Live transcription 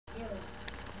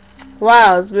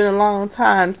Wow, it's been a long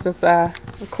time since I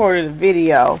recorded a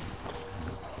video.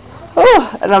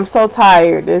 Oh, and I'm so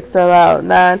tired. It's about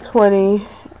 9:20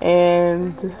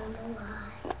 and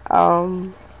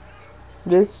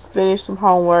just finished some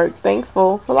homework.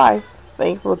 Thankful for life.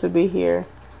 Thankful to be here.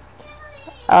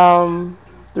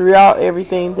 Throughout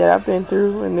everything that I've been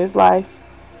through in this life,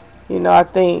 I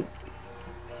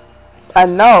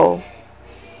know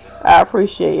I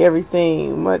appreciate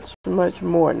everything much, much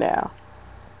more now.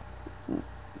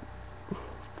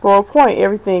 For a point,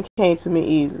 everything came to me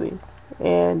easily.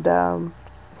 And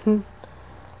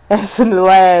as in the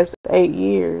last 8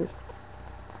 years,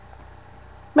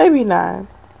 maybe 9,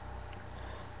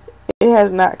 it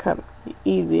has not come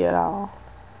easy at all.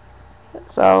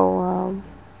 So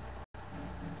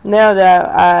now that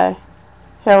I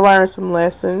have learned some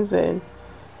lessons and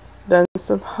done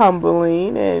some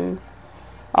humbling and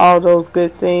all those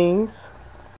good things,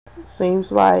 it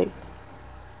seems like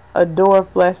a door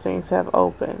of blessings have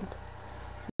opened.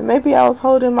 Maybe I was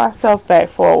holding myself back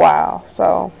for a while,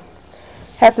 so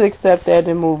have to accept that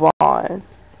and move on.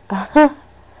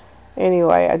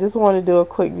 Anyway, I just want to do a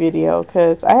quick video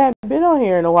because I haven't been on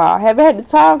here in a while. I haven't had the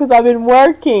time because I've been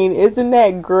working. Isn't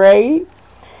that great?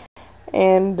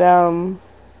 And I'm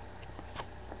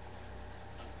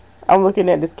looking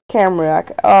at this camera.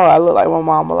 I look like my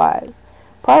mom a lot.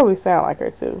 Probably sound like her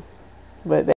too,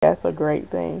 but that's a great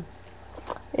thing.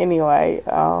 Anyway,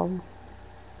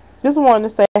 just wanted to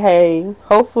say, hey,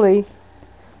 hopefully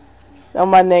on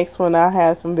my next one I'll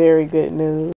have some very good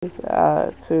news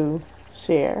to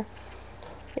share.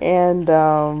 And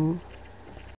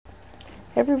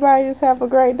everybody just have a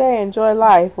great day. Enjoy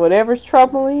life. Whatever's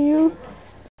troubling you,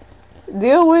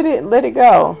 deal with it and let it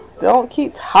go. Don't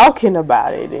keep talking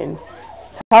about it and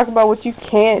talk about what you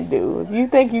can't do. If you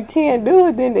think you can't do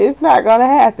it, then it's not going to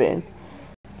happen.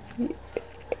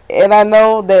 And I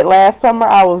know that last summer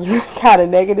I was kind of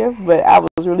negative, but I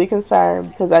was really concerned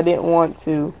because I didn't want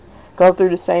to go through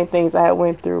the same things I had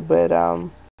went through. But I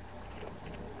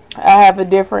have a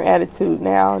different attitude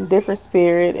now, different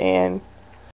spirit, and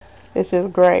it's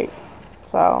just great.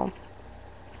 So,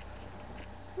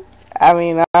 I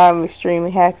mean, I'm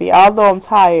extremely happy. Although I'm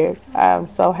tired, I'm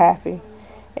so happy.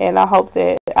 And I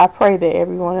pray that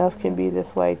everyone else can be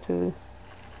this way too.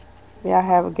 Y'all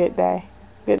have a good day.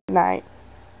 Good night.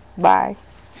 Bye.